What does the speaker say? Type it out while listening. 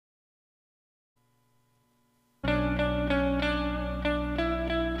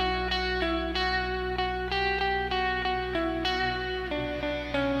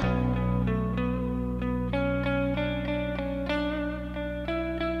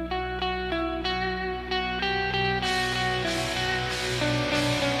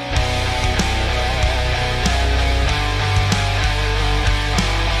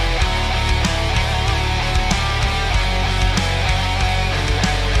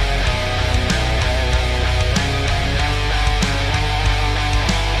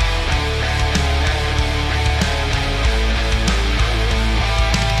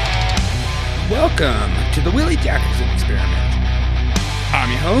Welcome to the Willie Jackerson Experiment. I'm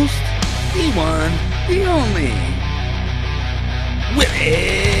your host, the one, the only,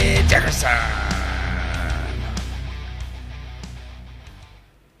 Willie Jackerson.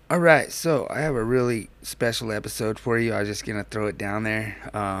 Alright, so I have a really special episode for you. I was just going to throw it down there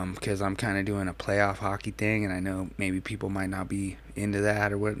because I'm kind of doing a playoff hockey thing, and I know maybe people might not be into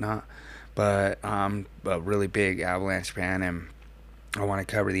that or whatnot, but I'm a really big Avalanche fan, and I want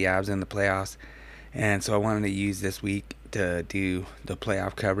to cover the Avs in the playoffs, and so I wanted to use this week to do the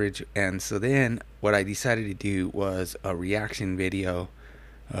playoff coverage. And so then what I decided to do was a reaction video,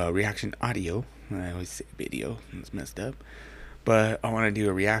 reaction audio. I always say video, it's messed up. But I want to do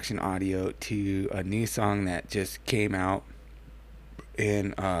a reaction audio to a new song that just came out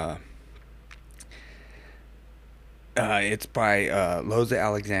in it's by Loza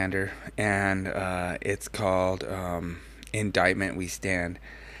Alexander, and it's called Indicted, We Stand.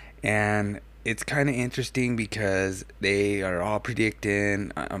 And it's kind of interesting because they are all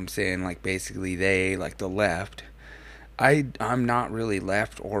predicting, I'm saying like basically they, like the left. I'm not really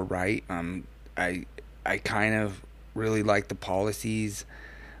left or right. I kind of really like the policies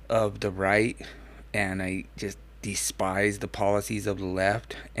of the right, and I just despise the policies of the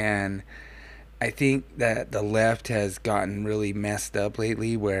left. And I think that the left has gotten really messed up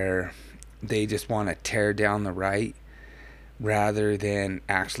lately, where they just want to tear down the right rather than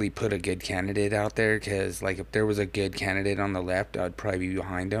actually put a good candidate out there. Because like if there was a good candidate on the left, I'd probably be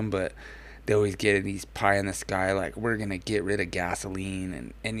behind them, but they always get these pie in the sky, like we're gonna get rid of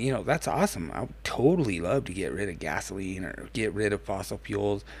gasoline, and you know, that's awesome. I would totally love to get rid of gasoline or get rid of fossil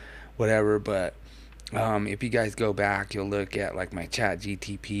fuels, whatever. But if you guys go back, you'll look at like my Chat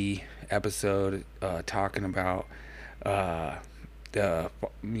GTP episode talking about the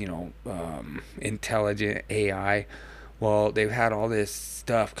intelligent AI. Well, they've had all this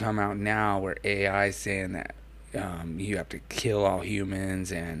stuff come out now where AI is saying that you have to kill all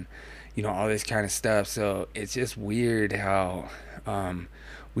humans, and you know, all this kind of stuff. So it's just weird how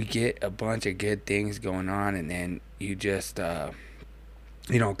we get a bunch of good things going on, and then you just kind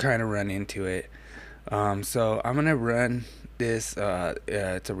of run into it. So I'm gonna run this.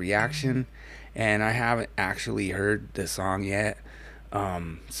 It's a reaction, and I haven't actually heard the song yet.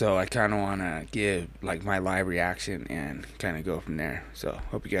 So I kind of want to give like my live reaction and kind of go from there. So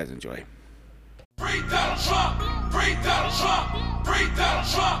hope you guys enjoy. Free Donald Trump! Free Donald Trump! Free Donald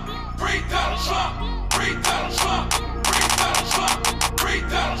Trump! Free Donald Trump! Free Donald Trump! Free Donald Trump! Free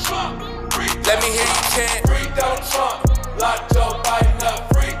Donald Trump! Let me hear you chant. Free Donald Trump! Lock Joe Biden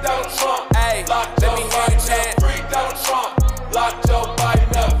up! Free Donald Trump! Hey, let me hear you chant. Free Donald Trump! Lock Joe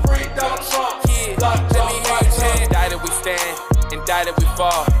Biden up! Free Donald Trump! Yeah, let me hear you chant. Indicted we stand, indicted we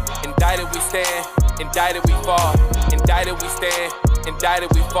fall. Indicted we stand, indicted we fall. Indicted we stand,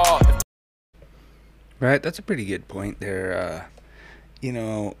 indicted we fall. Right, that's a pretty good point there.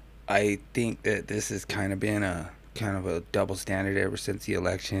 I think that this has kind of been a double standard ever since the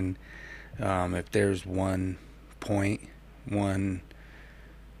election. If there's one point, one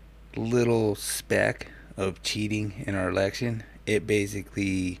little speck of cheating in our election, it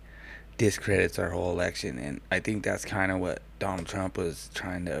basically discredits our whole election. And I think that's kind of what Donald Trump was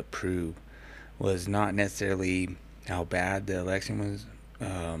trying to prove, was not necessarily how bad the election was.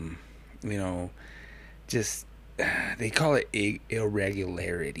 Just they call it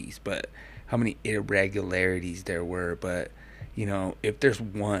irregularities, but how many irregularities there were. But you know, if there's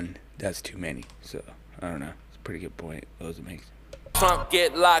one, that's too many. So I don't know, it's a pretty good point Loza makes. Trump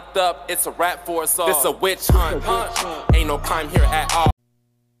get locked up, it's a rap for us all. This a witch hunt. Ain't no crime here at all.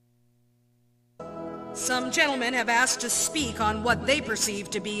 Some gentlemen have asked to speak on what they perceive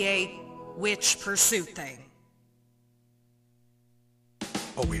to be a witch pursuit thing.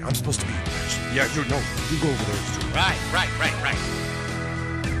 Oh wait, I'm supposed to be rich. Yeah, you go over there. Right.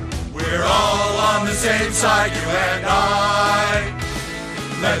 We're all on the same side, you and I.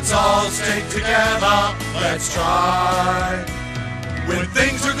 Let's all stick together, let's try. When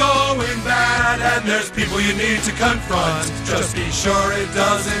things are going bad and there's people you need to confront, just be sure it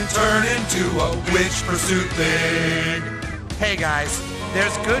doesn't turn into a witch pursuit thing. Hey guys,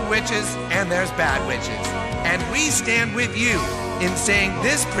 there's good witches and there's bad witches. And we stand with you in saying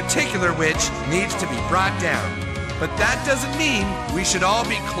this particular witch needs to be brought down. But that doesn't mean we should all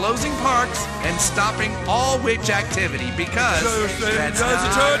be closing parks and stopping all witch activity, because that's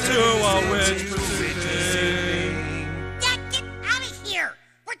not turn to a witch pursuit thing. Dad, get out of here!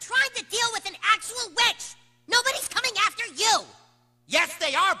 We're trying to deal with an actual witch! Nobody's coming after you! Yes,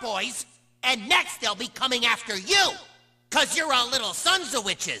 they are, boys. And next they'll be coming after you. 'Cause you're all little sons of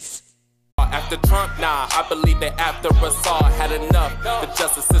witches. After Trump, nah, I believe they after us all. Had enough, the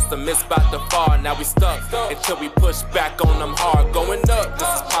justice system is about to fall. Now we stuck, until we push back on them hard. Going up, this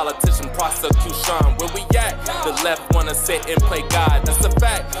is politician prosecution. Where we at? The left wanna sit and play God, that's a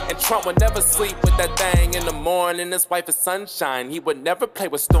fact. And Trump would never sleep with that thing in the morning. His wife is sunshine, he would never play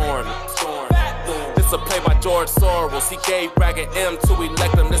with Storm. This a play by George Soros. He gave Ragged M to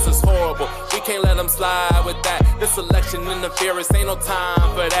elect him, this is horrible. We can't let him slide with that. This election interference, ain't no time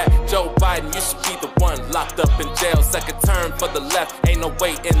for that. Joe Biden, you should be the one locked up in jail. Second term for the left, ain't no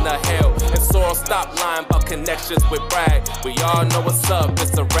way in the hell. And Soros, stop lying about connections with Bragg. We all know what's up,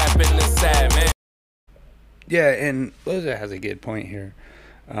 it's a rap and it's sad, man. Yeah, and Loza has a good point here.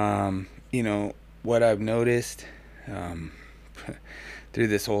 You know, what I've noticed through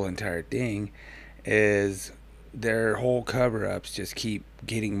this whole entire thing is their whole cover-ups just keep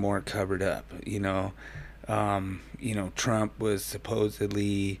getting more covered up. You know, Trump was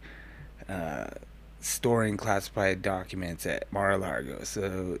supposedly storing classified documents at Mar-a-Lago,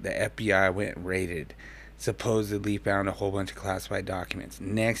 so the FBI went and raided, supposedly found a whole bunch of classified documents.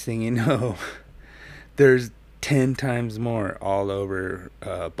 Next thing you know, there's 10 times more all over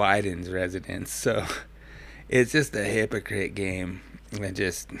Biden's residence. So it's just a hypocrite game. And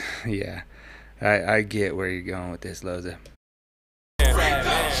just, yeah, I get where you're going with this, Loza. Bring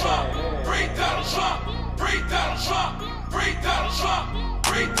Donald Trump, bring Donald Trump, bring Donald Trump, bring Donald Trump,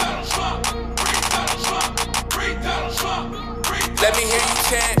 bring Donald Trump, bring Donald Trump, bring Donald Trump, bring. Let me hear you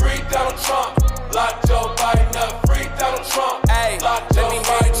chant, bring Donald Trump, lock Joe Biden up, bring Donald Trump, hey, lock Joe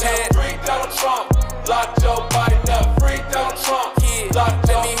Biden up, bring Donald Trump. Lock Joe Biden up, free Donald Trump. Yeah, lock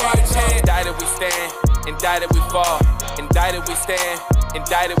Joe Biden up. Indicted we stand, indicted we fall. Indicted we stand,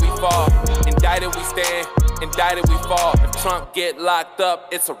 indicted we fall. Indicted we stand, indicted we fall. If Trump get locked up,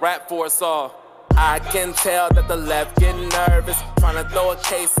 it's a wrap for us all. I can tell that the left get nervous, trying to throw a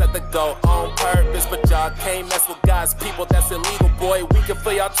case at the goat on purpose. But y'all can't mess with God's people, that's illegal, boy. We can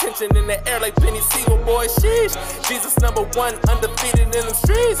feel y'all tension in the air like Benny Siegel, boy. Sheesh, Jesus #1, undefeated in the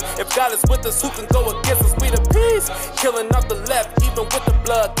streets. If God is with us, who can go against us? We the peace, killing off the left, even with the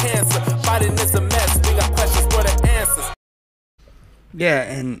blood cancer. Biden is a mess, we got questions for the answers. Yeah,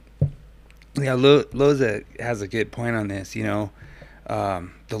 and yeah, Loza has a good point on this, you know.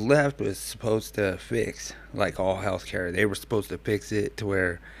 The left was supposed to fix, like, all healthcare. They were supposed to fix it to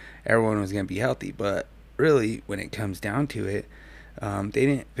where everyone was going to be healthy. But really, when it comes down to it, they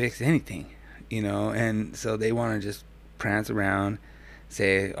didn't fix anything, you know. And so they want to just prance around,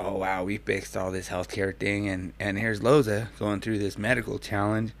 say, oh, wow, we fixed all this healthcare thing. And here's Loza going through this medical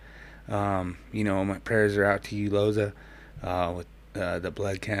challenge. You know, my prayers are out to you, Loza, with the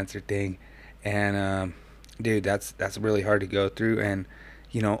blood cancer thing. And dude, that's really hard to go through. And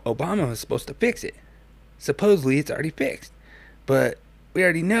you know, Obama was supposed to fix it. Supposedly it's already fixed, but we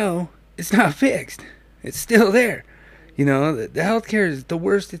already know it's not fixed. It's still there. You know, the healthcare is the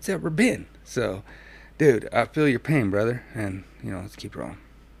worst it's ever been. So dude, I feel your pain, brother, and you know, let's keep rolling.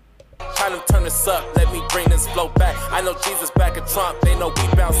 Trying to turn this up, let me bring this flow back. I know Jesus back at Trump, they know we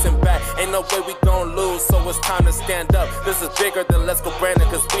bouncing back. Ain't no way we gon' lose, so it's time to stand up. This is bigger than Let's Go Brandon,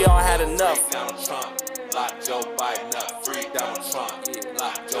 cause we all had enough. Free Donald Trump, lock Joe Biden up. Free Donald Trump, yeah,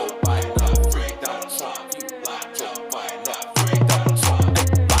 lock Joe Biden up. Free Donald Trump, you lock Joe Biden up. Free Donald Trump,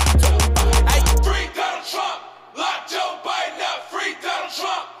 lock Joe Biden up. Free Donald Trump, lock Joe Biden up. Free Donald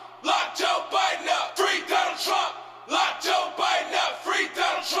Trump, lock Joe Biden up. Free Donald Trump, lock Joe Biden up. Free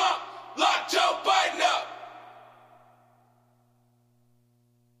Donald Trump. Lock Joe Biden up.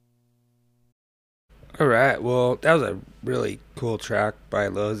 All right, well, that was a really cool track by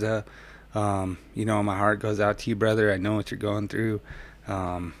Loza. You know, my heart goes out to you, brother. I know what you're going through.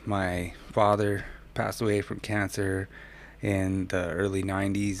 My father passed away from cancer in the early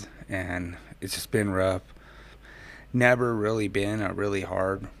 90s, and it's just been rough. Never really been a really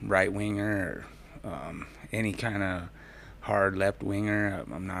hard right-winger or any kind of hard left-winger.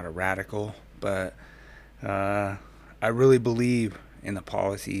 I'm not a radical, but I really believe in the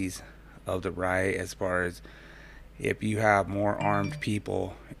policies of the right, as far as if you have more armed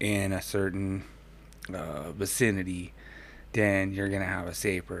people in a certain vicinity, then you're going to have a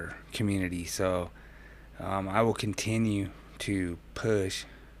safer community. So I will continue to push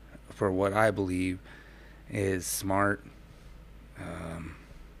for what I believe is smart, I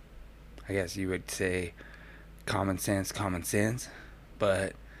guess you would say common sense,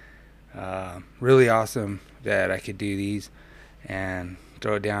 but really awesome that I could do these and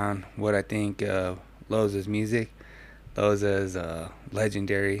throw down what I think of Loza's music. Loza is a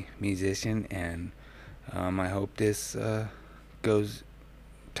legendary musician, and I hope this goes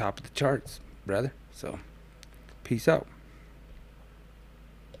top of the charts, brother. So peace out.